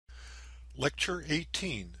Lecture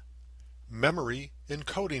 18, Memory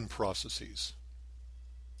Encoding Processes.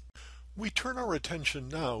 We turn our attention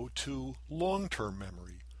now to long-term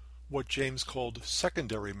memory, what James called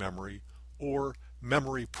secondary memory, or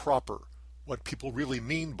memory proper, what people really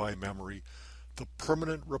mean by memory, the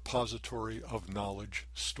permanent repository of knowledge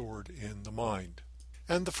stored in the mind.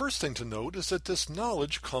 And the first thing to note is that this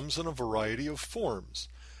knowledge comes in a variety of forms.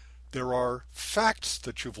 There are facts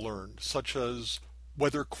that you've learned, such as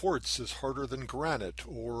whether quartz is harder than granite,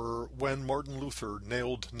 or when Martin Luther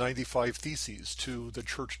nailed 95 theses to the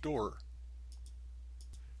church door.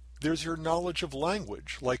 There's your knowledge of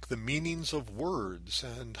language, like the meanings of words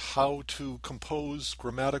and how to compose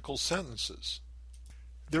grammatical sentences.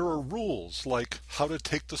 There are rules like how to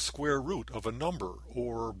take the square root of a number,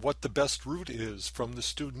 or what the best route is from the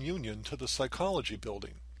student union to the psychology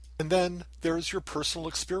building. And then there's your personal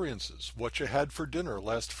experiences, what you had for dinner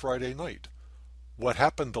last Friday night, what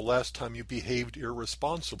happened the last time you behaved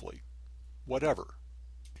irresponsibly, whatever.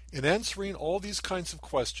 In answering all these kinds of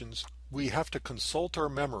questions, we have to consult our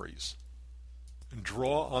memories and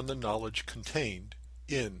draw on the knowledge contained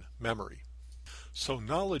in memory. So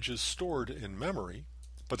knowledge is stored in memory,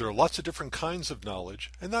 but there are lots of different kinds of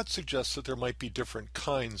knowledge, and that suggests that there might be different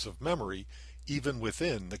kinds of memory even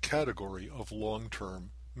within the category of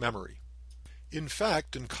long-term memory. In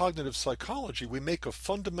fact, in cognitive psychology, we make a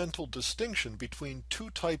fundamental distinction between two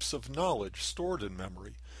types of knowledge stored in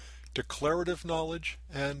memory: declarative knowledge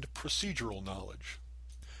and procedural knowledge.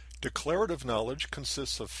 Declarative knowledge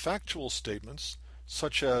consists of factual statements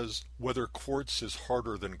such as whether quartz is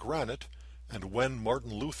harder than granite and when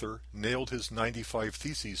Martin Luther nailed his 95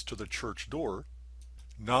 theses to the church door,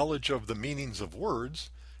 knowledge of the meanings of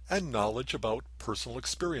words, and knowledge about personal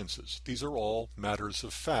experiences. These are all matters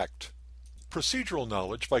of fact. Procedural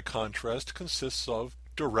knowledge, by contrast, consists of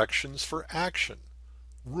directions for action,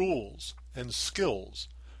 rules, and skills,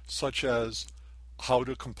 such as how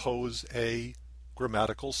to compose a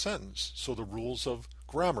grammatical sentence. So the rules of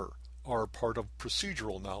grammar are part of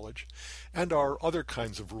procedural knowledge, and are other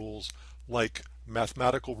kinds of rules like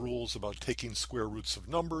mathematical rules about taking square roots of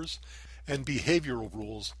numbers, and behavioral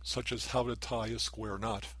rules such as how to tie a square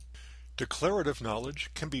knot. Declarative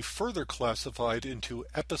knowledge can be further classified into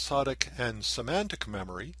episodic and semantic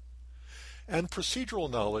memory, and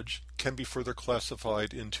procedural knowledge can be further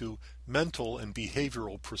classified into mental and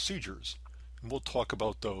behavioral procedures. And we'll talk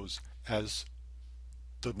about those as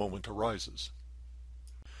the moment arises.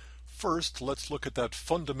 First, let's look at that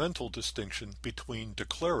fundamental distinction between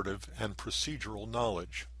declarative and procedural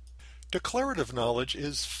knowledge. Declarative knowledge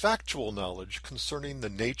is factual knowledge concerning the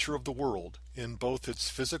nature of the world in both its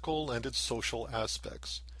physical and its social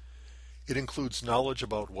aspects. It includes knowledge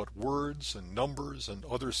about what words and numbers and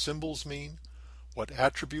other symbols mean, what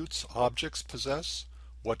attributes objects possess,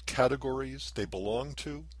 what categories they belong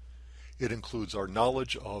to. It includes our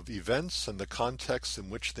knowledge of events and the context in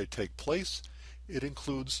which they take place. It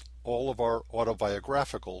includes all of our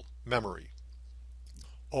autobiographical memory.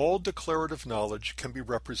 All declarative knowledge can be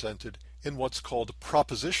represented in what's called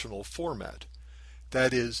propositional format,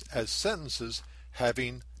 that is, as sentences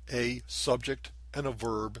having a subject and a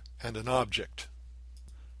verb and an object.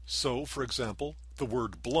 So, for example, the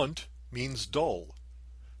word blunt means dull.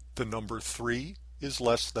 The number 3 is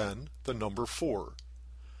less than the number 4.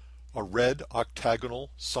 A red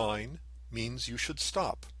octagonal sign means you should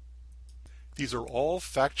stop. These are all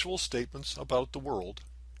factual statements about the world,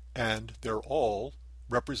 and they're all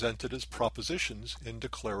represented as propositions in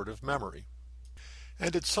declarative memory.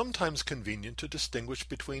 And it's sometimes convenient to distinguish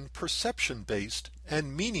between perception-based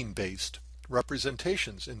and meaning-based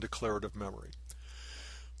representations in declarative memory.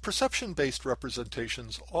 Perception-based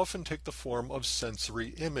representations often take the form of sensory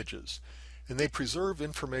images, and they preserve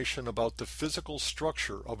information about the physical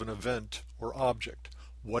structure of an event or object,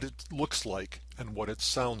 what it looks like and what it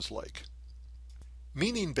sounds like.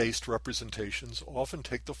 Meaning-based representations often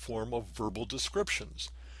take the form of verbal descriptions,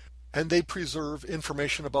 and they preserve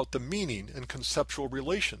information about the meaning and conceptual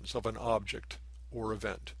relations of an object or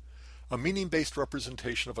event. A meaning-based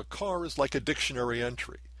representation of a car is like a dictionary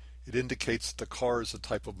entry. It indicates that the car is a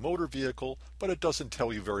type of motor vehicle, but it doesn't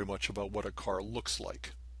tell you very much about what a car looks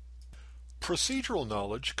like. Procedural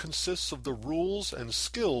knowledge consists of the rules and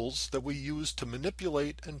skills that we use to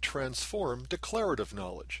manipulate and transform declarative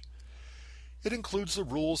knowledge. It includes the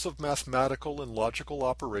rules of mathematical and logical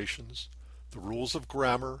operations, the rules of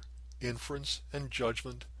grammar, inference, and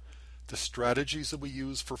judgment, the strategies that we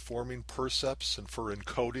use for forming percepts and for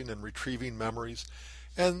encoding and retrieving memories,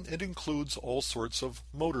 and it includes all sorts of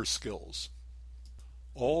motor skills.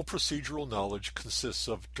 All procedural knowledge consists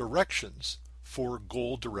of directions for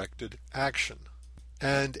goal-directed action.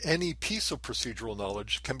 And any piece of procedural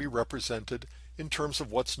knowledge can be represented in terms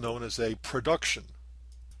of what's known as a production.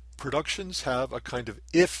 Productions have a kind of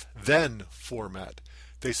if-then format.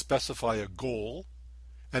 They specify a goal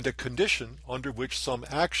and a condition under which some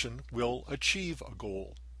action will achieve a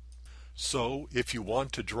goal. So if you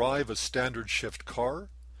want to drive a standard shift car,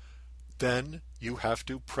 then you have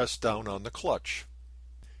to press down on the clutch.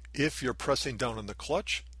 If you're pressing down on the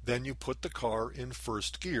clutch, then you put the car in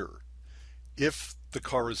first gear. If the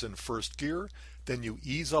car is in first gear, then you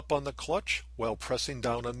ease up on the clutch while pressing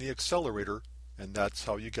down on the accelerator, and that's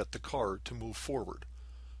how you get the car to move forward.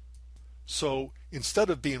 So instead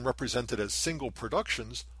of being represented as single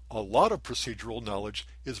productions, a lot of procedural knowledge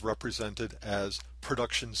is represented as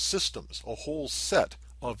production systems, a whole set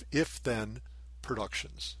of if-then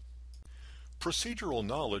productions. Procedural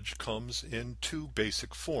knowledge comes in two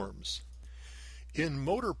basic forms. In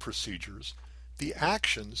motor procedures, the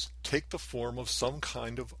actions take the form of some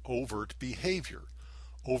kind of overt behavior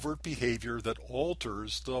that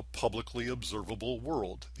alters the publicly observable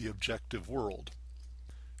world, the objective world.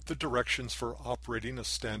 The directions for operating a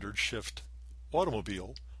standard shift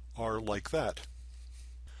automobile are like that.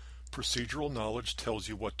 Procedural knowledge tells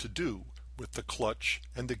you what to do with the clutch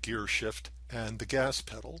and the gear shift and the gas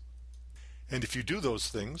pedal. And if you do those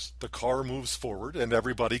things, the car moves forward and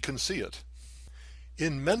everybody can see it.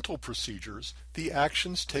 In mental procedures, the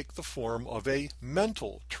actions take the form of a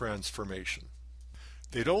mental transformation.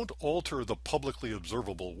 They don't alter the publicly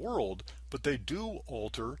observable world, but they do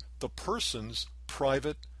alter the person's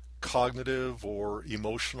private, cognitive, or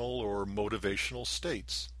emotional or motivational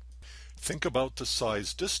states. Think about the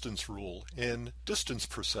size-distance rule in distance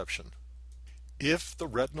perception. If the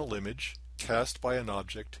retinal image cast by an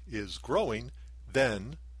object is growing,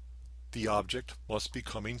 then the object must be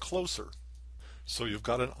coming closer. So you've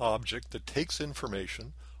got an object that takes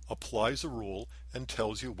information, applies a rule, and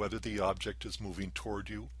tells you whether the object is moving toward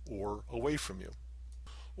you or away from you.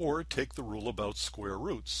 Or take the rule about square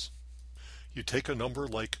roots. You take a number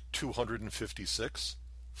like 256,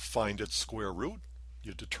 find its square root,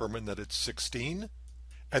 you determine that it's 16,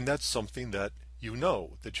 and that's something that you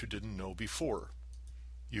know that you didn't know before.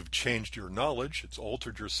 You've changed your knowledge, it's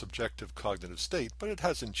altered your subjective cognitive state, but it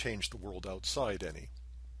hasn't changed the world outside any.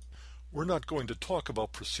 We're not going to talk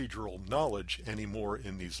about procedural knowledge anymore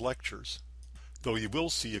in these lectures, though you will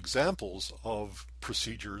see examples of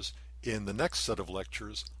procedures in the next set of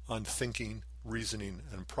lectures on thinking, reasoning,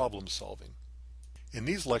 and problem solving. In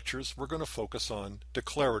these lectures, we're going to focus on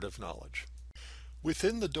declarative knowledge.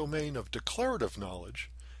 Within the domain of declarative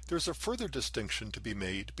knowledge, there's a further distinction to be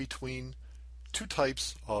made between two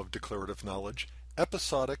types of declarative knowledge,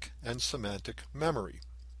 episodic and semantic memory.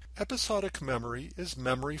 Episodic memory is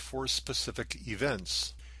memory for specific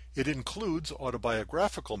events. It includes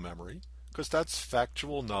autobiographical memory, because that's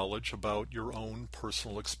factual knowledge about your own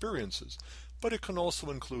personal experiences, but it can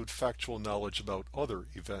also include factual knowledge about other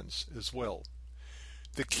events as well.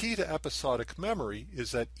 The key to episodic memory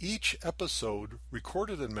is that each episode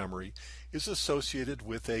recorded in memory is associated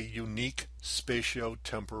with a unique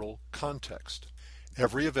spatio-temporal context.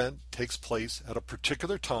 Every event takes place at a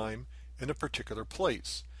particular time in a particular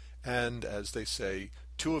place, and as they say,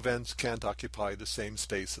 two events can't occupy the same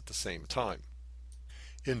space at the same time.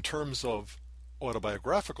 In terms of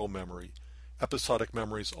autobiographical memory, episodic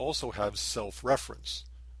memories also have self-reference.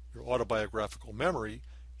 Your autobiographical memory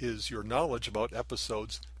is your knowledge about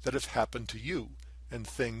episodes that have happened to you and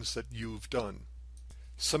things that you've done.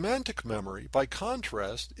 Semantic memory, by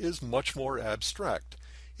contrast, is much more abstract.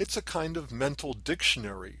 It's a kind of mental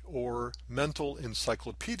dictionary or mental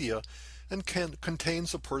encyclopedia and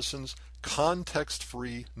contains a person's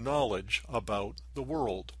context-free knowledge about the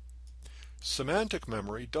world. Semantic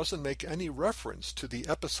memory doesn't make any reference to the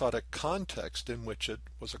episodic context in which it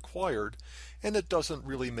was acquired, and it doesn't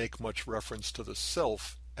really make much reference to the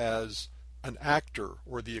self as an actor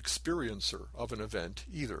or the experiencer of an event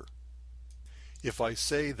either. If I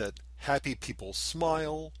say that happy people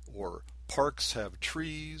smile, or parks have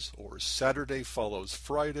trees, or Saturday follows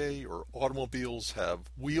Friday, or automobiles have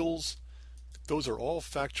wheels, those are all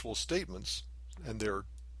factual statements, and they're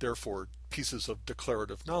therefore pieces of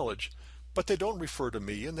declarative knowledge, but they don't refer to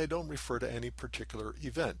me and they don't refer to any particular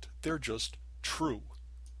event. They're just true.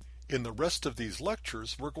 In the rest of these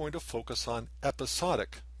lectures, we're going to focus on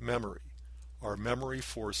episodic memory, our memory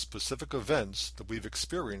for specific events that we've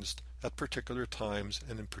experienced at particular times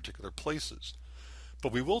and in particular places.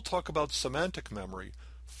 But we will talk about semantic memory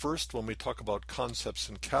first when we talk about concepts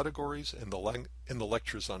and categories in the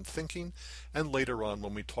lectures on thinking, and later on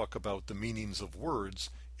when we talk about the meanings of words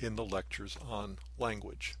in the lectures on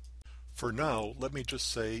language. For now, let me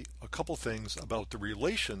just say a couple things about the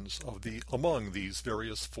relations among these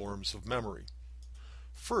various forms of memory.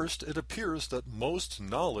 First, it appears that most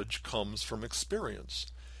knowledge comes from experience,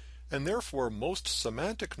 and therefore most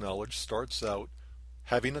semantic knowledge starts out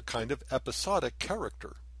having a kind of episodic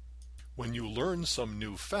character. When you learn some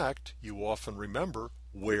new fact, you often remember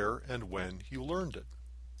where and when you learned it.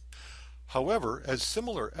 However, as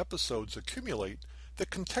similar episodes accumulate, the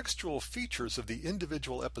contextual features of the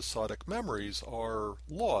individual episodic memories are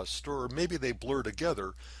lost, or maybe they blur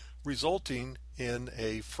together, resulting in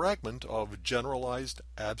a fragment of generalized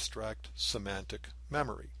abstract semantic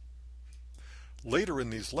memory. Later in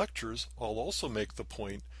these lectures, I'll also make the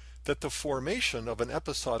point that the formation of an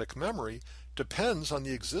episodic memory depends on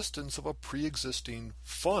the existence of a pre-existing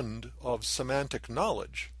fund of semantic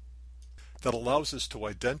knowledge that allows us to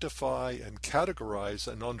identify and categorize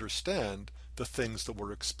and understand the things that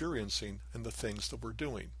we're experiencing and the things that we're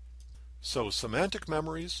doing. So semantic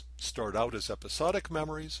memories start out as episodic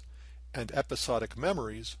memories, and episodic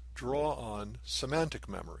memories draw on semantic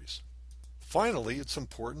memories. Finally, it's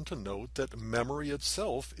important to note that memory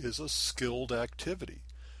itself is a skilled activity.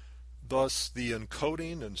 Thus, the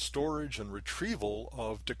encoding and storage and retrieval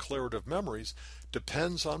of declarative memories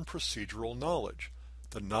depends on procedural knowledge,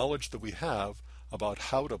 the knowledge that we have about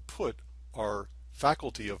how to put our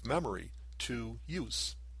faculty of memory to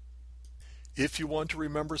use. If you want to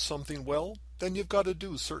remember something well, then you've got to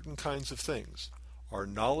do certain kinds of things. Our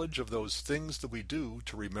knowledge of those things that we do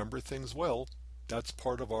to remember things well, that's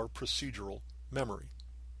part of our procedural memory.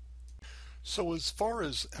 So as far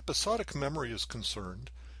as episodic memory is concerned,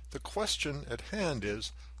 the question at hand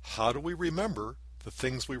is, how do we remember the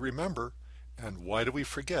things we remember, and why do we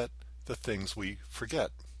forget the things we forget?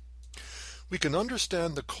 We can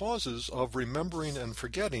understand the causes of remembering and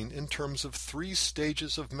forgetting in terms of three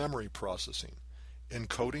stages of memory processing: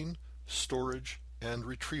 encoding, storage, and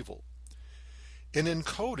retrieval. In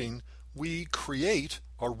encoding, we create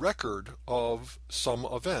a record of some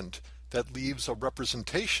event that leaves a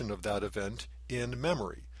representation of that event in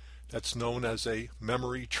memory. That's known as a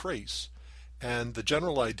memory trace. And the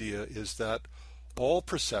general idea is that all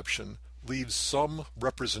perception leaves some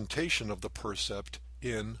representation of the percept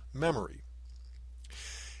in memory.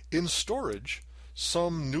 In storage,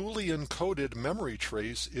 some newly encoded memory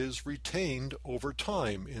trace is retained over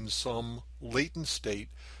time in some latent state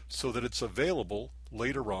so that it's available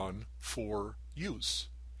later on for use.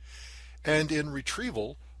 And in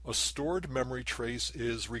retrieval, a stored memory trace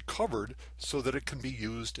is recovered so that it can be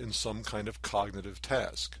used in some kind of cognitive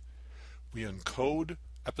task. We encode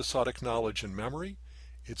episodic knowledge in memory.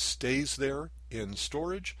 It stays there in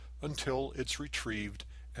storage until it's retrieved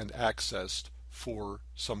and accessed for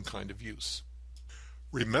some kind of use.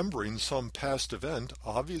 Remembering some past event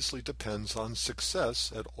obviously depends on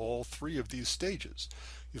success at all three of these stages.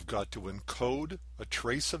 You've got to encode a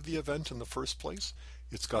trace of the event in the first place,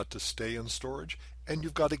 it's got to stay in storage, and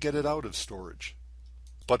you've got to get it out of storage.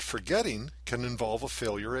 But forgetting can involve a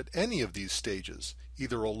failure at any of these stages,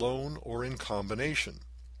 either alone or in combination.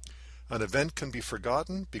 An event can be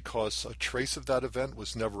forgotten because a trace of that event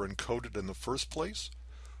was never encoded in the first place,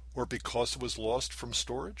 or because it was lost from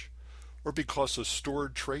storage, or because a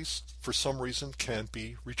stored trace for some reason can't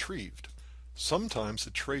be retrieved. Sometimes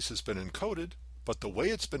the trace has been encoded, but the way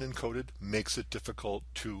it's been encoded makes it difficult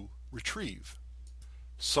to retrieve.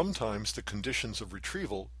 Sometimes the conditions of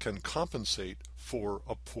retrieval can compensate for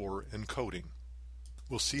a poor encoding.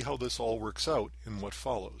 We'll see how this all works out in what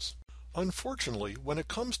follows. Unfortunately, when it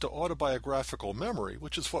comes to autobiographical memory,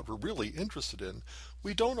 which is what we're really interested in,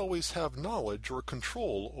 we don't always have knowledge or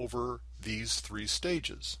control over these three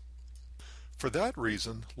stages. For that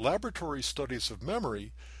reason, laboratory studies of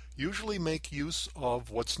memory usually make use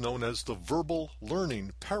of what's known as the verbal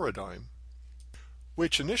learning paradigm,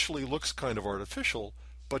 which initially looks kind of artificial,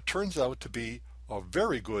 but turns out to be a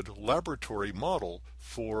very good laboratory model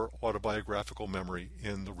for autobiographical memory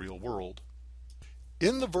in the real world.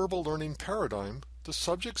 In the verbal learning paradigm, the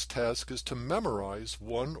subject's task is to memorize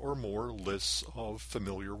one or more lists of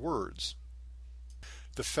familiar words.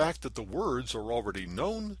 The fact that the words are already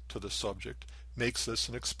known to the subject makes this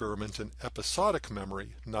an experiment in episodic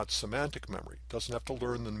memory, not semantic memory. Doesn't have to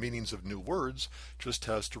learn the meanings of new words, just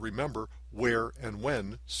has to remember where and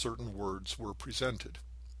when certain words were presented.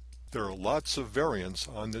 There are lots of variants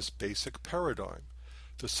on this basic paradigm.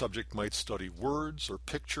 The subject might study words or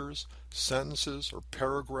pictures, sentences or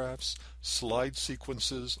paragraphs, slide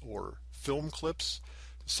sequences or film clips.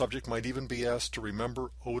 The subject might even be asked to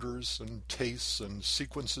remember odors and tastes and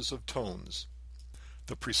sequences of tones.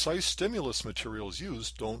 The precise stimulus materials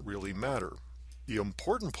used don't really matter. The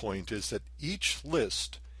important point is that each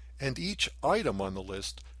list and each item on the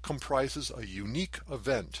list comprises a unique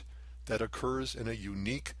event that occurs in a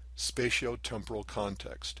unique spatiotemporal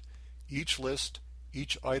context. Each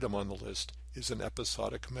item on the list is an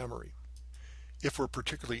episodic memory. If we're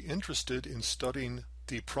particularly interested in studying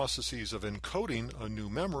the processes of encoding a new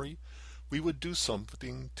memory, we would do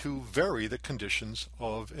something to vary the conditions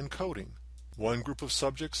of encoding. One group of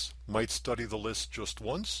subjects might study the list just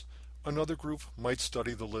once, another group might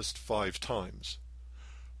study the list 5 times.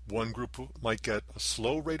 One group might get a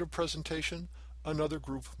slow rate of presentation, another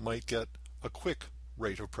group might get a quick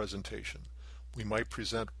rate of presentation. We might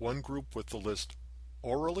present one group with the list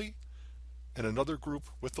orally and another group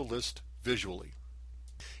with the list visually.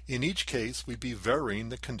 In each case, we'd be varying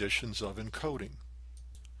the conditions of encoding.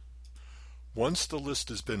 Once the list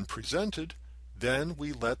has been presented, then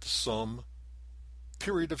we let some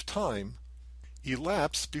period of time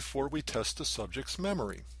elapse before we test the subject's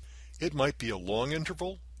memory. It might be a long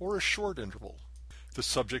interval or a short interval. The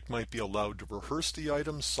subject might be allowed to rehearse the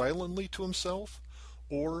items silently to himself,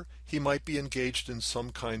 or he might be engaged in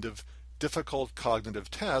some kind of difficult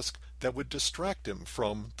cognitive task that would distract him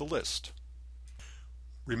from the list.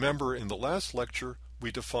 Remember, in the last lecture,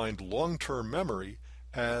 we defined long-term memory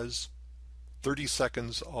as 30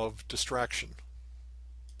 seconds of distraction.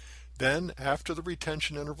 Then, after the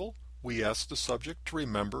retention interval, we ask the subject to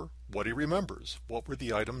remember what he remembers. What were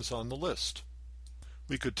the items on the list?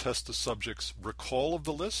 We could test the subject's recall of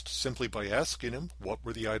the list simply by asking him what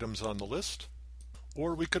were the items on the list.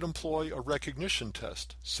 Or we could employ a recognition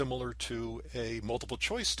test, similar to a multiple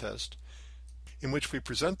choice test, in which we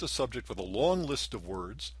present the subject with a long list of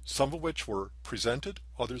words, some of which were presented,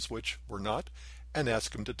 others which were not, and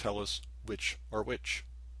ask him to tell us which are which.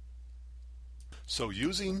 So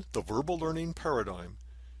using the verbal learning paradigm,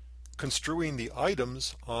 construing the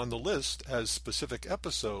items on the list as specific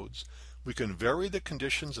episodes, we can vary the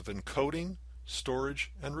conditions of encoding,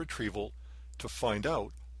 storage, and retrieval to find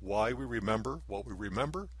out why we remember what we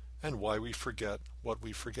remember and why we forget what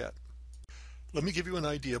we forget. Let me give you an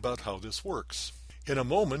idea about how this works. In a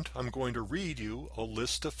moment, I'm going to read you a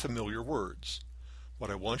list of familiar words. What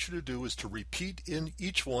I want you to do is to repeat in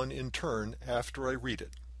each one in turn after I read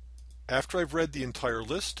it. After I've read the entire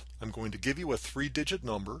list, I'm going to give you a 3-digit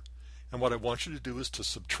number, and what I want you to do is to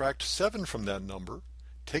subtract 7 from that number,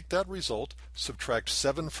 take that result, subtract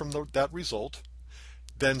 7 from that result,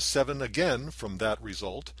 then 7 again from that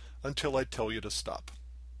result until I tell you to stop.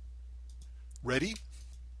 Ready?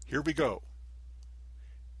 Here we go.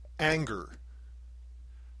 Anger,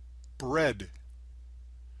 bread,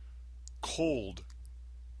 cold,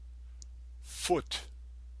 foot,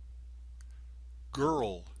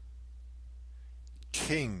 girl,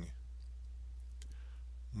 king,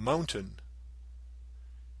 mountain,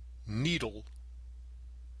 needle,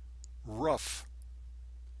 rough,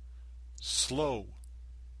 slow,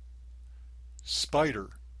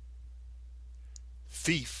 spider,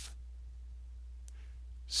 thief,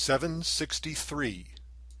 763,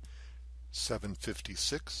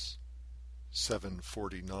 756,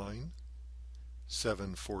 749,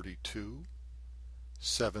 742,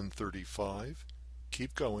 735.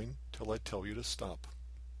 Keep going till I tell you to stop.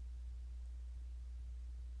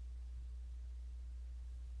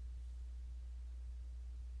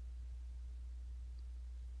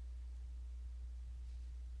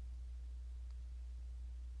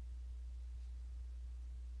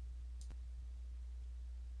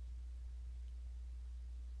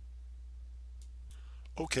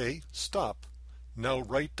 Okay, stop. Now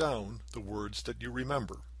write down the words that you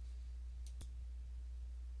remember.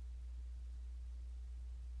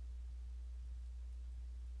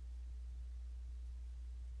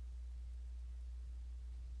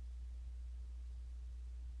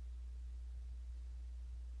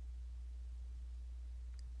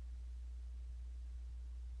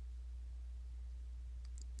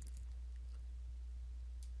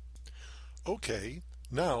 Okay,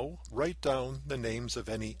 now write down the names of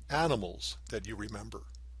any animals that you remember.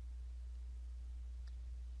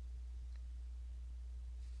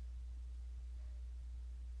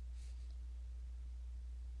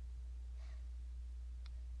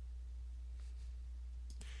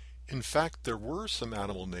 In fact, there were some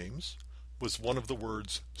animal names. Was one of the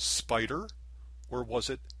words spider, or was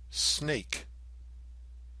it snake?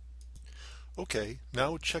 Okay,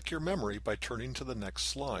 now check your memory by turning to the next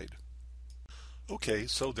slide. Okay,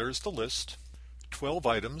 so there's the list. 12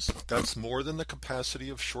 items, that's more than the capacity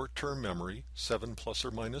of short-term memory, 7 plus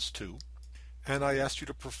or minus 2. And I asked you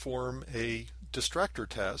to perform a distractor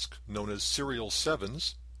task known as serial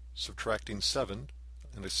sevens, subtracting 7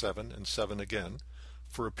 and a 7 and 7 again,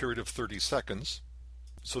 for a period of 30 seconds.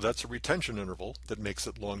 So that's a retention interval that makes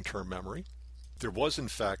it long-term memory. There was in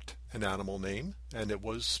fact an animal name, and it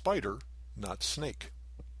was spider, not snake.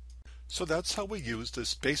 So that's how we use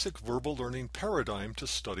this basic verbal learning paradigm to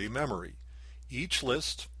study memory. Each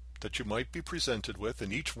list that you might be presented with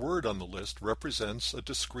and each word on the list represents a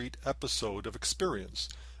discrete episode of experience,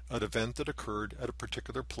 an event that occurred at a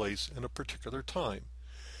particular place in a particular time.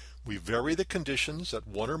 We vary the conditions at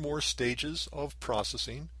one or more stages of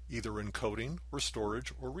processing, either encoding or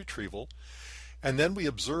storage or retrieval, and then we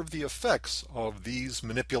observe the effects of these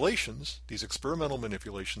manipulations, these experimental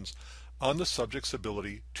manipulations, on the subject's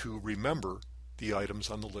ability to remember the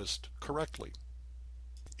items on the list correctly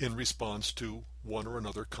in response to one or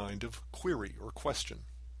another kind of query or question.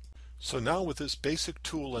 So now with this basic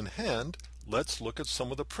tool in hand, let's look at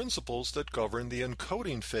some of the principles that govern the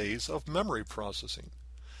encoding phase of memory processing.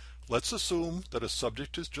 Let's assume that a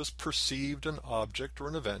subject has just perceived an object or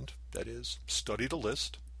an event, that is, studied a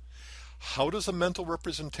list. How does a mental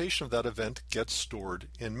representation of that event get stored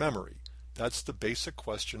in memory? That's the basic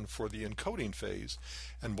question for the encoding phase.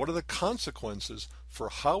 And what are the consequences for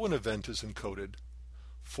how an event is encoded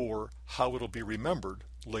for how it'll be remembered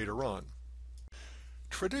later on?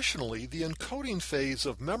 Traditionally, the encoding phase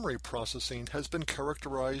of memory processing has been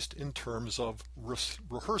characterized in terms of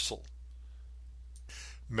rehearsal.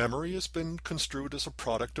 Memory has been construed as a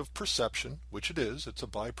product of perception, which it is. It's a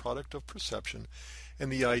byproduct of perception. And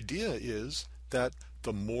the idea is that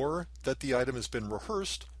the more that the item has been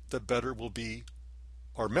rehearsed, the better will be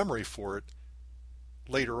our memory for it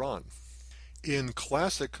later on. In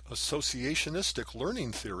classic associationistic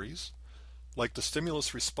learning theories, like the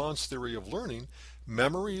stimulus response theory of learning,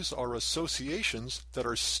 memories are associations that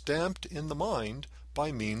are stamped in the mind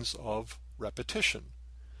by means of repetition.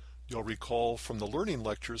 You'll recall from the learning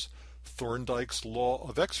lectures Thorndike's law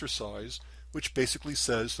of exercise, which basically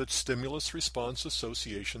says that stimulus response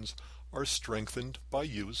associations are strengthened by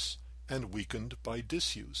use and weakened by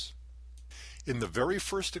disuse. In the very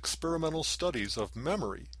first experimental studies of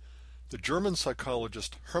memory, the German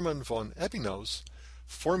psychologist Hermann von Ebbinghaus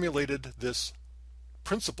formulated this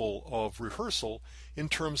principle of rehearsal in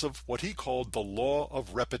terms of what he called the law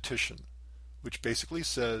of repetition, which basically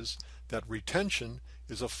says that retention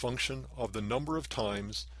is a function of the number of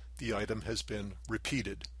times the item has been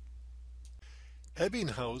repeated.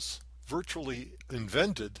 Ebbinghaus virtually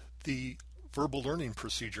invented the verbal learning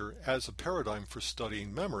procedure as a paradigm for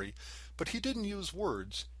studying memory, but he didn't use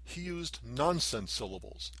words. He used nonsense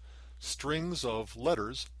syllables, strings of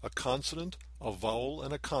letters, a consonant, a vowel,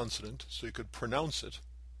 and a consonant, so you could pronounce it,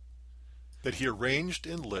 that he arranged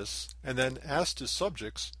in lists and then asked his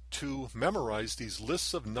subjects to memorize these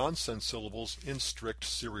lists of nonsense syllables in strict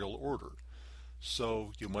serial order.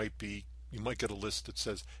 So you might get a list that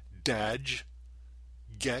says daj,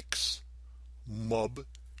 gex, mub,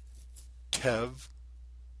 tev,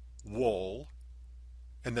 wall,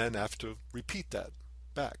 and then have to repeat that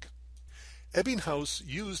back. Ebbinghaus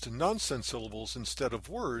used nonsense syllables instead of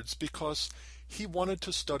words because he wanted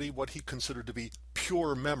to study what he considered to be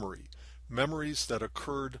pure memory, memories that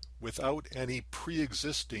occurred without any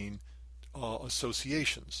pre-existing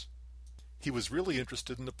associations. He was really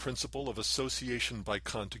interested in the principle of association by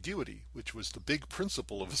contiguity, which was the big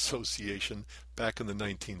principle of association back in the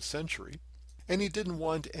 19th century, and he didn't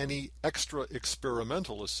want any extra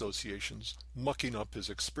experimental associations mucking up his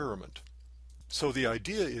experiment. So the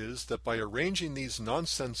idea is that by arranging these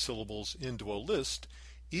nonsense syllables into a list,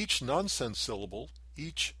 each nonsense syllable,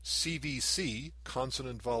 each CVC,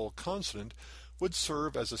 consonant, vowel, consonant, would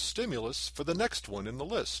serve as a stimulus for the next one in the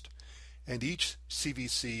list, and each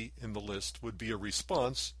CVC in the list would be a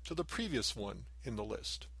response to the previous one in the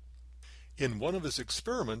list. In one of his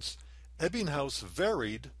experiments, Ebbinghaus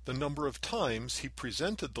varied the number of times he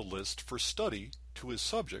presented the list for study to his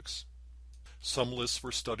subjects. Some lists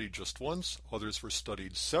were studied just once, others were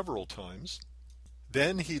studied several times.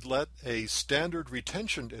 Then he'd let a standard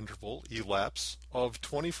retention interval elapse of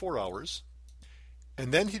 24 hours,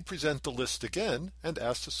 and then he'd present the list again and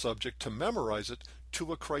ask the subject to memorize it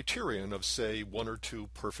to a criterion of, say, 1 or 2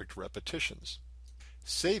 perfect repetitions.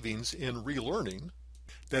 Savings in relearning,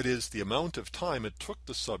 that is, the amount of time it took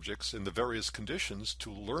the subjects in the various conditions to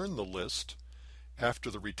learn the list after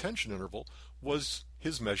the retention interval, was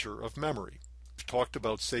his measure of memory. We've talked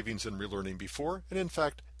about savings in relearning before, and in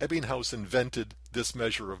fact, Ebbinghaus invented this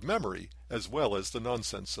measure of memory as well as the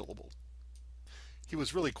nonsense syllable. He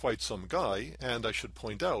was really quite some guy, and I should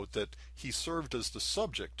point out that he served as the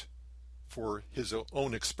subject for his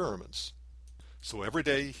own experiments. So every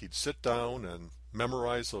day he'd sit down and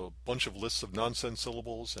memorize a bunch of lists of nonsense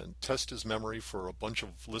syllables and test his memory for a bunch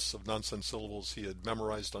of lists of nonsense syllables he had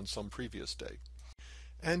memorized on some previous day.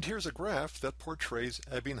 And here's a graph that portrays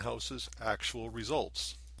Ebbinghaus's actual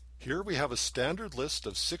results. Here we have a standard list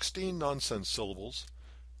of 16 nonsense syllables,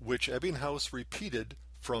 which Ebbinghaus repeated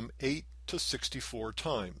from 8 to 64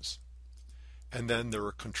 times. And then there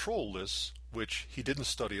are control lists, which he didn't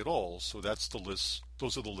study at all, so those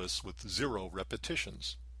are the lists with 0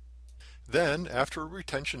 repetitions. Then, after a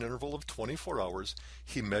retention interval of 24 hours,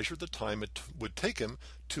 he measured the time it would take him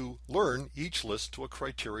to learn each list to a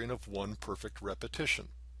criterion of 1 perfect repetition.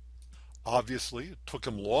 Obviously, it took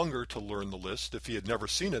him longer to learn the list if he had never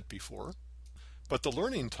seen it before, but the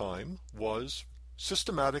learning time was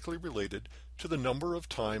systematically related to the number of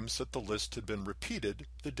times that the list had been repeated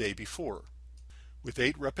the day before. With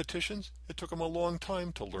 8 repetitions, it took him a long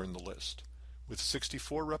time to learn the list. With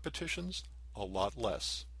 64 repetitions, a lot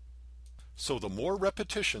less. So the more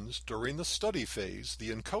repetitions during the study phase, the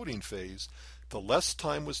encoding phase, the less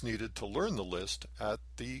time was needed to learn the list at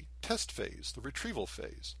the test phase, the retrieval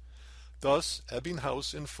phase. Thus,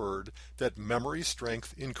 Ebbinghaus inferred that memory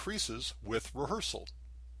strength increases with rehearsal.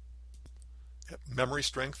 Memory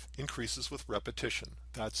strength increases with repetition.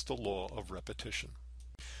 That's the law of repetition.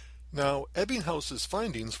 Now, Ebbinghaus's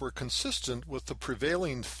findings were consistent with the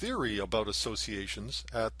prevailing theory about associations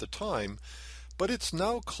at the time, but it's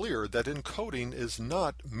now clear that encoding is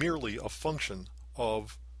not merely a function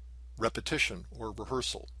of repetition or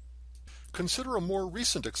rehearsal. Consider a more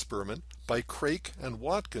recent experiment by Craik and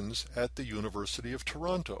Watkins at the University of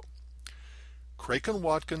Toronto. Craik and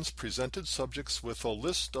Watkins presented subjects with a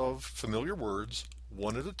list of familiar words,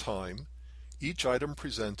 one at a time, each item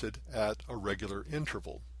presented at a regular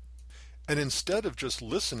interval. And instead of just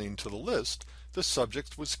listening to the list, the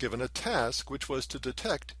subject was given a task which was to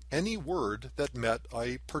detect any word that met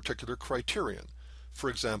a particular criterion. For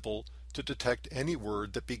example, to detect any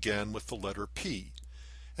word that began with the letter P,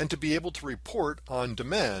 and to be able to report on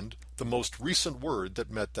demand the most recent word that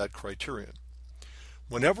met that criterion.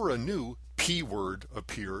 Whenever a new P word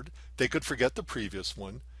appeared, they could forget the previous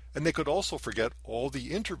one, and they could also forget all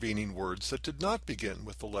the intervening words that did not begin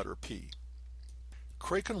with the letter P.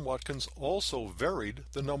 Craik and Watkins also varied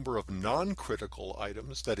the number of non-critical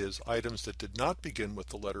items, that is, items that did not begin with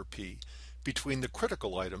the letter P, between the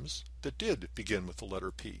critical items that did begin with the letter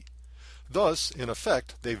P. Thus, in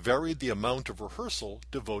effect, they varied the amount of rehearsal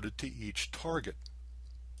devoted to each target.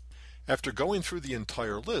 After going through the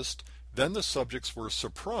entire list, then the subjects were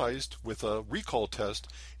surprised with a recall test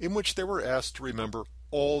in which they were asked to remember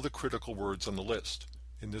all the critical words on the list.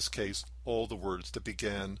 In this case, all the words that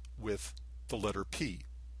began with the letter P.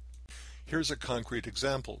 Here's a concrete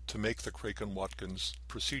example to make the Craik and Watkins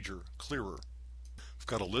procedure clearer. We've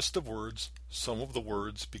got a list of words. Some of the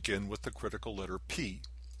words begin with the critical letter P.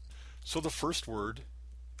 So the first word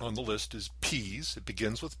on the list is peas. It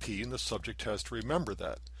begins with P, and the subject has to remember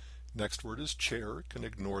that. Next word is chair. Can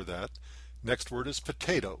ignore that. Next word is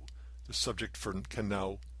potato. The subject can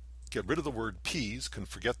now get rid of the word peas, can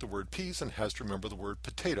forget the word peas, and has to remember the word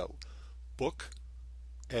potato. Book,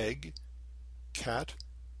 egg, cat,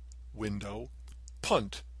 window,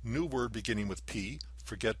 punt. New word beginning with P.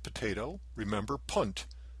 Forget potato. Remember punt.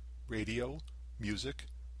 Radio, music,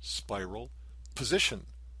 spiral, position.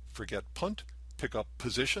 Forget punt. Pick up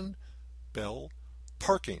position. Bell,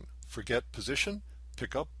 parking. Forget position.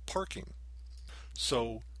 Pick up parking.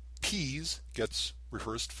 So peas gets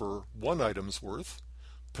rehearsed for 1 item's worth.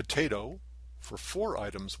 Potato for 4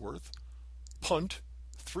 items worth. Punt,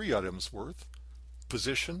 3 items worth.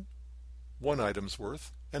 Position, 1 item's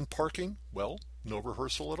worth, and parking, well, no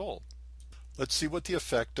rehearsal at all. Let's see what the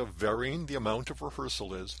effect of varying the amount of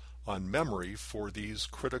rehearsal is on memory for these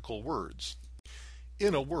critical words.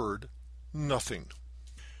 In a word, nothing.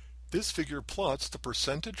 This figure plots the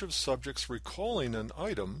percentage of subjects recalling an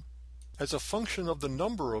item as a function of the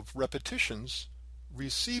number of repetitions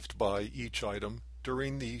received by each item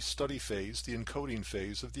during the study phase, the encoding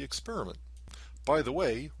phase of the experiment. By the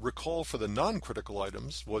way, recall for the non-critical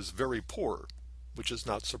items was very poor, which is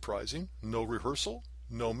not surprising. No rehearsal,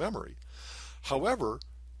 no memory. However,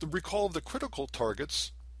 the recall of the critical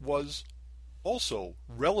targets was also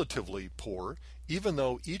relatively poor, even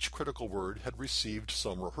though each critical word had received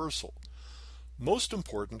some rehearsal. Most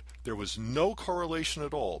important, there was no correlation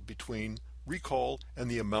at all between recall and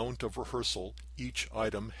the amount of rehearsal each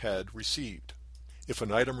item had received. If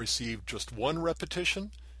an item received just 1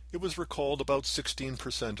 repetition, it was recalled about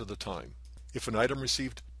 16% of the time. If an item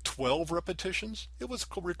received 12 repetitions, it was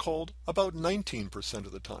recalled about 19%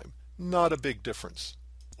 of the time. Not a big difference.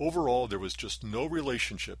 Overall, there was just no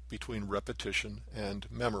relationship between repetition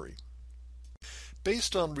and memory.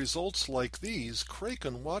 Based on results like these, Craik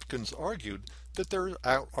and Watkins argued that there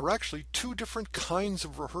are actually 2 different kinds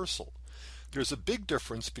of rehearsal. There's a big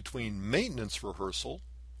difference between maintenance rehearsal,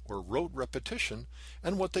 or rote repetition,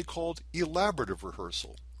 and what they called elaborative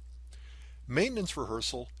rehearsal. Maintenance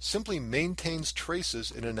rehearsal simply maintains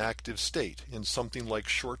traces in an active state, in something like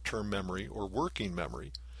short-term memory or working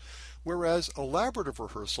memory, whereas elaborative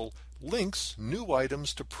rehearsal links new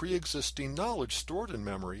items to pre-existing knowledge stored in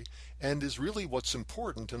memory and is really what's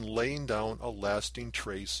important in laying down a lasting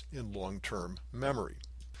trace in long-term memory.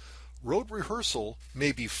 Rote rehearsal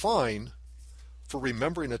may be fine for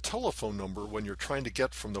remembering a telephone number when you're trying to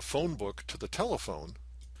get from the phone book to the telephone,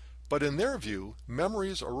 but in their view,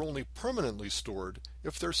 memories are only permanently stored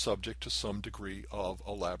if they're subject to some degree of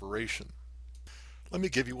elaboration. Let me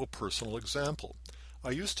give you a personal example. I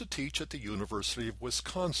used to teach at the University of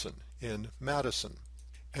Wisconsin in Madison,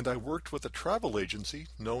 and I worked with a travel agency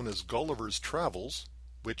known as Gulliver's Travels,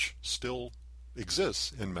 which still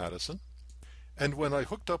exists in Madison. And when I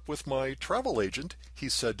hooked up with my travel agent, he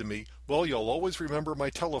said to me, "Well, you'll always remember my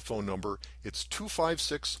telephone number. It's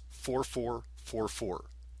 256-4444.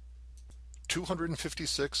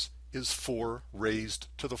 256 is 4 raised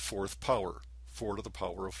to the 4th power, 4 to the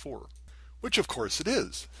power of 4, which of course it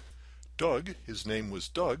is. Doug, his name was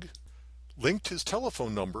Doug, linked his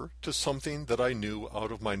telephone number to something that I knew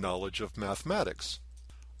out of my knowledge of mathematics.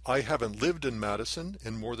 I haven't lived in Madison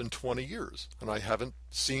in more than 20 years, and I haven't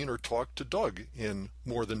seen or talked to Doug in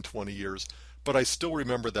more than 20 years, but I still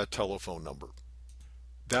remember that telephone number.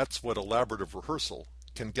 That's what elaborative rehearsal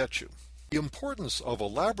can get you. The importance of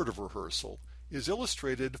elaborative rehearsal is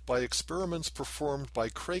illustrated by experiments performed by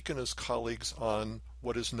Craik and his colleagues on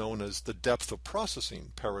what is known as the depth of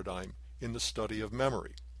processing paradigm in the study of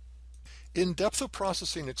memory. In depth of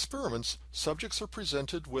processing experiments, subjects are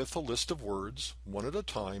presented with a list of words, one at a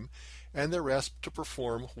time, and they're asked to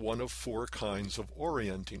perform one of 4 kinds of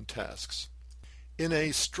orienting tasks. In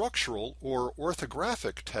a structural or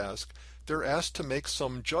orthographic task, they're asked to make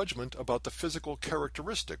some judgment about the physical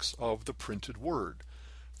characteristics of the printed word.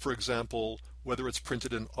 For example, whether it's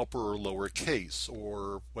printed in upper or lower case,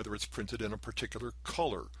 or whether it's printed in a particular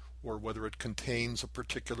color, or whether it contains a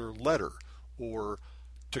particular letter, or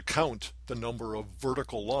to count the number of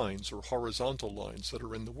vertical lines or horizontal lines that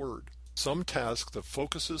are in the word. Some task that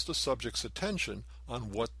focuses the subject's attention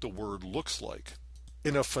on what the word looks like.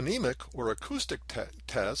 In a phonemic or acoustic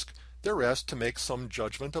task, they're asked to make some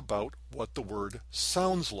judgment about what the word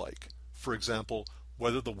sounds like. For example,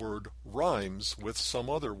 whether the word rhymes with some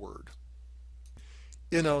other word.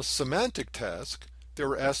 In a semantic task,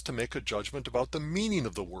 they're asked to make a judgment about the meaning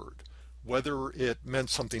of the word, whether it meant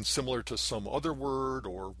something similar to some other word,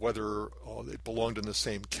 or whether it belonged in the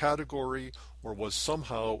same category, or was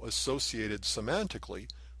somehow associated semantically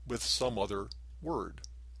with some other word.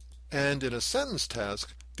 And in a sentence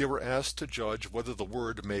task, they were asked to judge whether the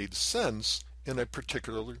word made sense in a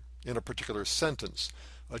particular sentence,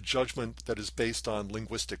 a judgment that is based on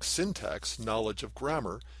linguistic syntax, knowledge of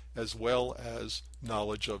grammar, as well as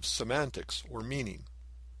knowledge of semantics or meaning.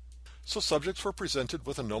 So subjects were presented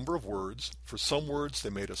with a number of words. For some words they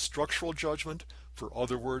made a structural judgment, for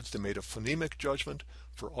other words they made a phonemic judgment,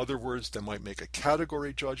 for other words they might make a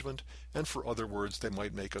category judgment, and for other words they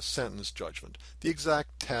might make a sentence judgment. The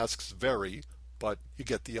exact tasks vary, but you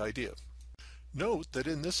get the idea. Note that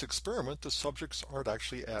in this experiment the subjects aren't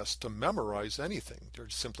actually asked to memorize anything. They're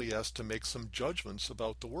simply asked to make some judgments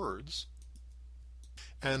about the words.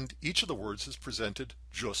 And each of the words is presented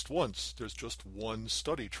just once. There's just one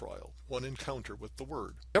study trial, one encounter with the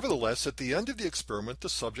word. Nevertheless, at the end of the experiment, the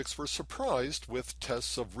subjects were surprised with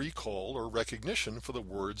tests of recall or recognition for the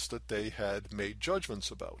words that they had made judgments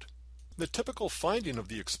about. The typical finding of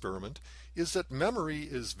the experiment is that memory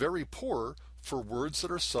is very poor for words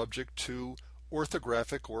that are subject to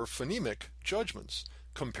orthographic or phonemic judgments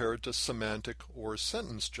compared to semantic or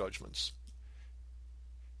sentence judgments.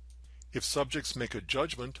 If subjects make a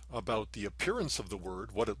judgment about the appearance of the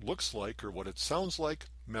word, what it looks like or what it sounds like,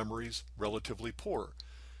 memory's relatively poor.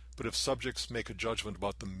 But if subjects make a judgment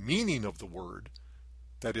about the meaning of the word,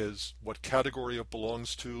 that is, what category it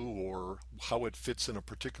belongs to or how it fits in a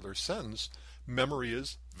particular sentence, memory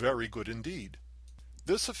is very good indeed.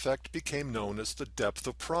 This effect became known as the depth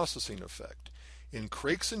of processing effect. In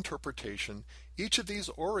Craik's interpretation, each of these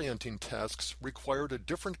orienting tasks required a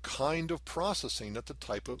different kind of processing at the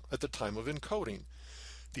time of encoding.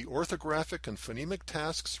 The orthographic and phonemic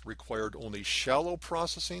tasks required only shallow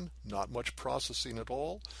processing, not much processing at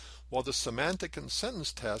all, while the semantic and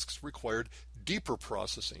sentence tasks required deeper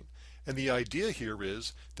processing. And the idea here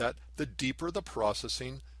is that the deeper the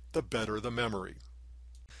processing, the better the memory.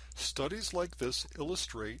 Studies like this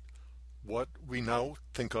illustrate what we now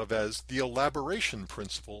think of as the elaboration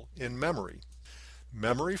principle in memory.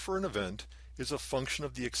 Memory for an event is a function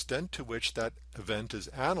of the extent to which that event is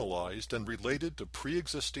analyzed and related to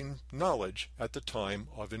pre-existing knowledge at the time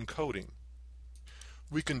of encoding.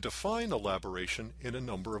 We can define elaboration in a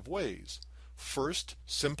number of ways. First,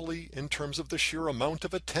 simply in terms of the sheer amount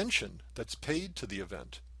of attention that's paid to the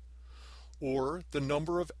event, or the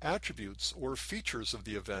number of attributes or features of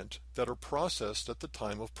the event that are processed at the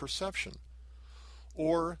time of perception,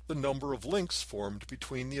 or the number of links formed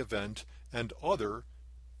between the event and other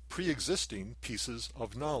pre-existing pieces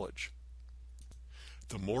of knowledge.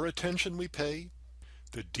 The more attention we pay,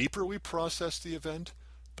 the deeper we process the event,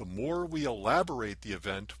 the more we elaborate the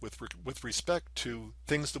event with respect to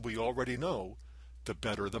things that we already know, the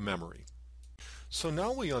better the memory. So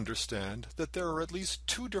now we understand that there are at least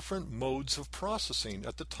two different modes of processing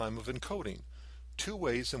at the time of encoding, two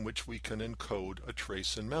ways in which we can encode a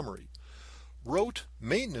trace in memory. Rote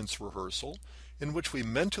maintenance rehearsal, in which we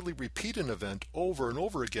mentally repeat an event over and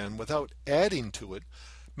over again without adding to it,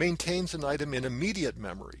 maintains an item in immediate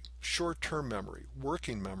memory, short-term memory,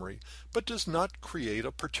 working memory, but does not create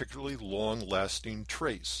a particularly long-lasting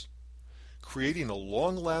trace. Creating a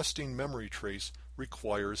long-lasting memory trace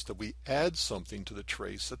requires that we add something to the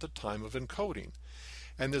trace at the time of encoding.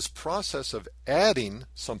 And this process of adding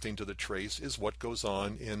something to the trace is what goes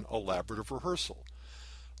on in elaborative rehearsal.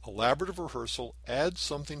 Elaborative rehearsal adds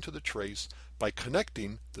something to the trace by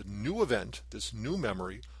connecting the new event, this new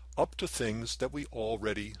memory, up to things that we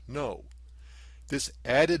already know. This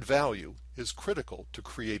added value is critical to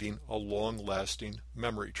creating a long-lasting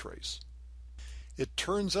memory trace. It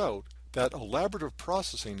turns out that elaborative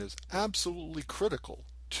processing is absolutely critical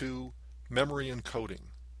to memory encoding.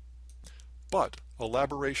 But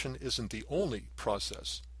elaboration isn't the only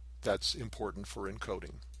process that's important for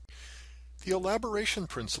encoding. The elaboration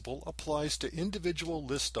principle applies to individual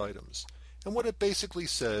list items, and what it basically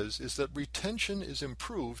says is that retention is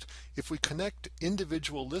improved if we connect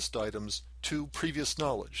individual list items to previous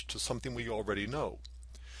knowledge, to something we already know.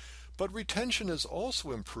 But retention is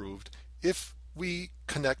also improved if we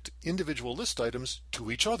connect individual list items to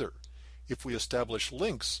each other, if we establish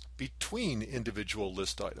links between individual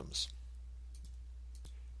list items.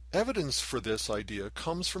 Evidence for this idea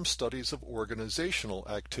comes from studies of organizational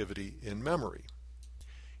activity in memory,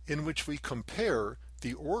 in which we compare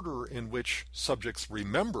the order in which subjects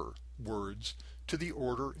remember words to the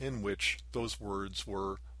order in which those words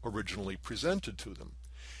were originally presented to them.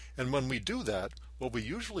 And when we do that, what we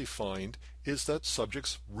usually find is that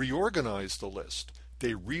subjects reorganize the list.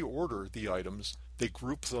 They reorder the items. They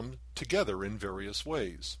group them together in various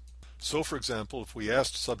ways. So, for example, if we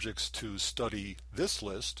asked subjects to study this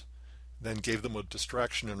list, then gave them a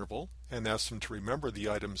distraction interval and asked them to remember the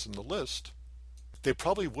items in the list, they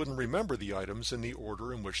probably wouldn't remember the items in the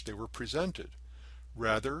order in which they were presented.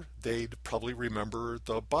 Rather, they'd probably remember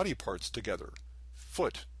the body parts together,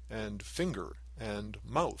 foot and finger and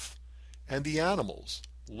mouth, and the animals,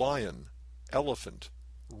 lion, elephant,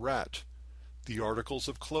 rat, the articles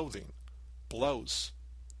of clothing, blouse,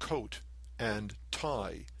 coat, and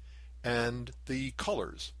tie, and the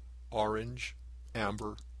colors, orange,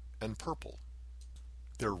 amber, and purple.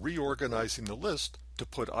 They're reorganizing the list to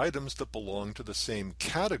put items that belong to the same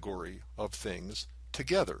category of things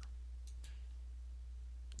together.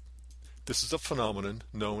 This is a phenomenon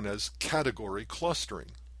known as category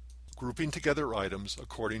clustering, grouping together items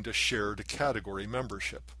according to shared category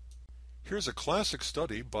membership. Here's a classic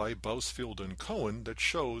study by Bousfield and Cohen that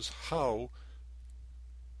shows how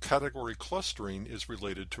category clustering is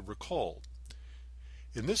related to recall.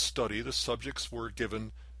 In this study, the subjects were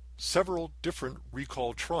given several different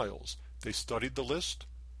recall trials. They studied the list,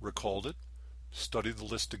 recalled it, studied the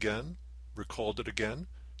list again, recalled it again,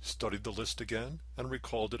 studied the list again, and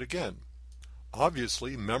recalled it again.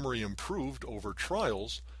 Obviously, memory improved over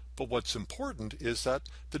trials, but what's important is that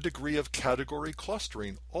the degree of category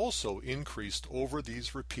clustering also increased over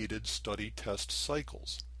these repeated study test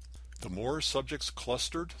cycles. The more subjects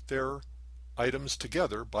clustered their items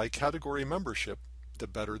together by category membership, the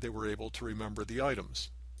better they were able to remember the items.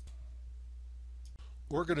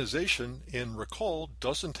 Organization in recall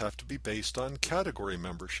doesn't have to be based on category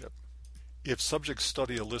membership. If subjects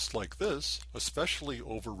study a list like this, especially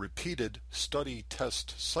over repeated study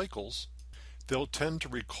test cycles, they'll tend to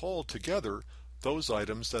recall together those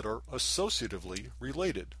items that are associatively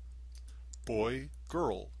related. Boy,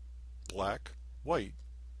 girl, black, white,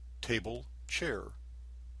 table, chair,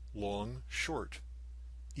 long, short,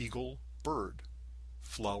 eagle, bird,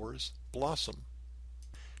 flowers, blossom.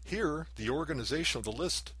 Here, the organization of the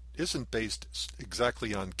list isn't based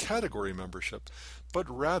exactly on category membership, but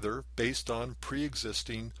rather based on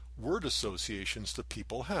pre-existing word associations that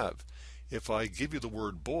people have. If I give you the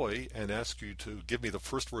word boy and ask you to give me the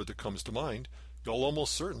first word that comes to mind, you'll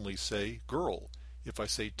almost certainly say girl. If I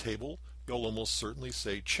say table, you'll almost certainly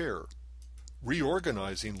say chair.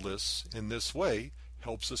 Reorganizing lists in this way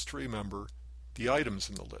helps us to remember the items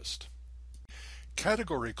in the list.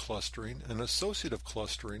 Category clustering and associative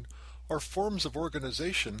clustering are forms of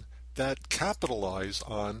organization that capitalize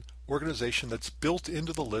on organization that's built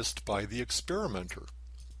into the list by the experimenter.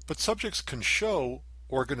 But subjects can show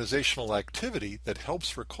organizational activity that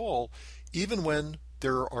helps recall even when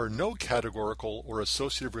there are no categorical or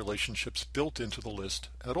associative relationships built into the list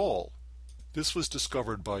at all. This was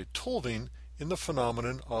discovered by Tulving in the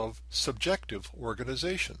phenomenon of subjective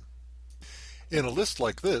organization. In a list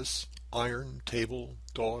like this, iron, table,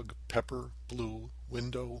 dog, pepper, blue,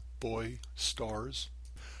 window, boy, stars,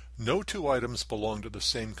 no two items belong to the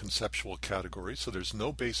same conceptual category, so there's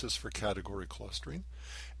no basis for category clustering,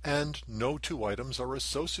 and no two items are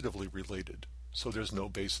associatively related, so there's no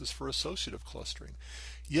basis for associative clustering.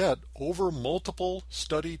 Yet, over multiple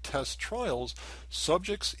study test trials,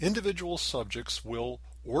 individual subjects will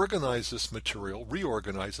organize this material,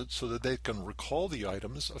 reorganize it so that they can recall the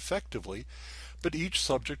items effectively, but each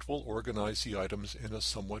subject will organize the items in a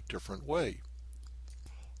somewhat different way.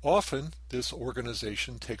 Often, this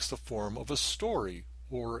organization takes the form of a story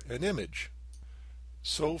or an image.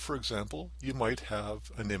 So, for example, you might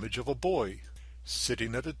have an image of a boy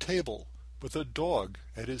sitting at a table with a dog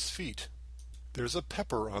at his feet. There's a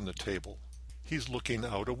pepper on the table. He's looking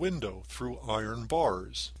out a window through iron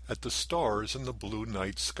bars at the stars in the blue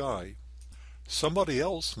night sky. Somebody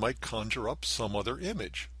else might conjure up some other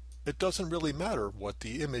image. It doesn't really matter what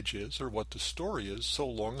the image is or what the story is, so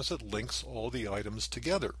long as it links all the items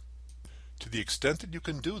together. To the extent that you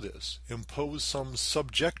can do this, impose some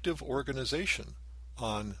subjective organization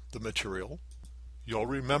on the material, you'll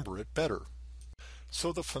remember it better.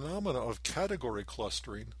 So the phenomena of category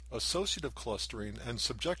clustering, associative clustering, and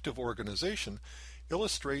subjective organization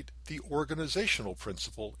illustrate the organizational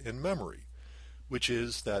principle in memory, which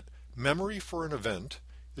is that memory for an event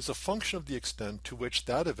is a function of the extent to which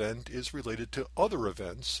that event is related to other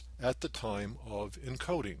events at the time of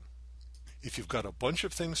encoding. If you've got a bunch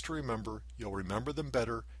of things to remember, you'll remember them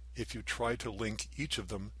better if you try to link each of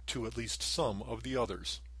them to at least some of the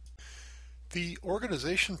others. The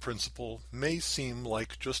organization principle may seem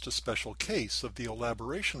like just a special case of the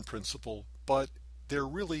elaboration principle, but they're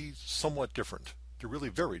really somewhat different. They're really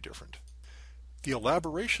very different. The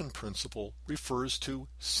elaboration principle refers to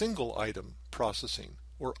single item processing,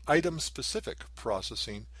 or item-specific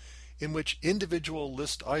processing, in which individual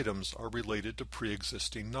list items are related to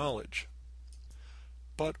pre-existing knowledge.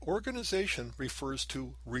 But organization refers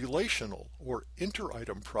to relational or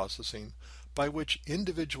inter-item processing, by which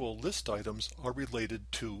individual list items are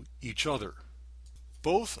related to each other.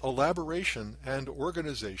 Both elaboration and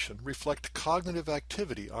organization reflect cognitive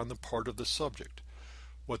activity on the part of the subject,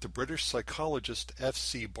 what the British psychologist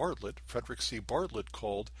Frederick C. Bartlett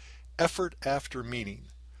called effort after meaning.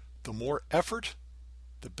 The more effort,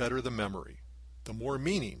 the better the memory. The more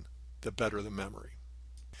meaning, the better the memory.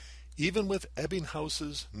 Even with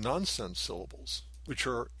Ebbinghaus's nonsense syllables, which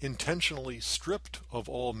are intentionally stripped of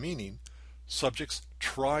all meaning, subjects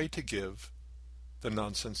try to give the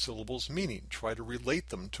nonsense syllables meaning, try to relate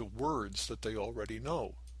them to words that they already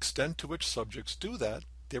know. The extent to which subjects do that,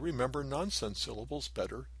 they remember nonsense syllables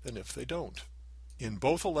better than if they don't. In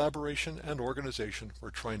both elaboration and organization,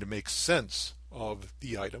 we're trying to make sense of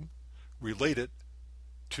the item, relate it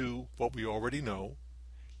to what we already know.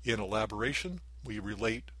 In elaboration, we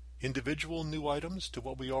relate individual new items to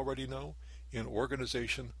what we already know. In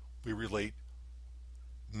organization, we relate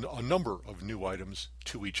a number of new items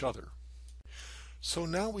to each other. So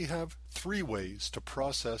now we have three ways to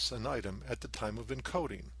process an item at the time of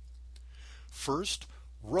encoding. First,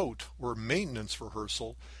 rote or maintenance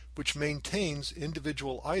rehearsal, which maintains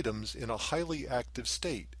individual items in a highly active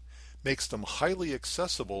state, makes them highly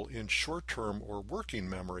accessible in short-term or working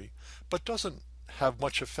memory, but doesn't have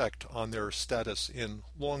much effect on their status in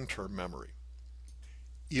long-term memory.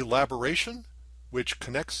 Elaboration, which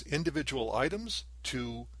connects individual items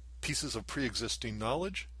to pieces of pre-existing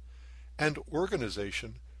knowledge, and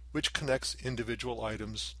organization, which connects individual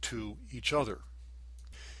items to each other.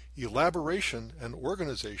 Elaboration and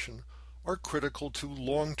organization are critical to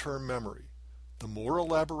long-term memory. The more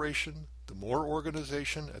elaboration, the more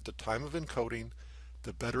organization at the time of encoding,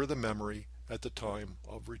 the better the memory at the time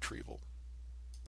of retrieval.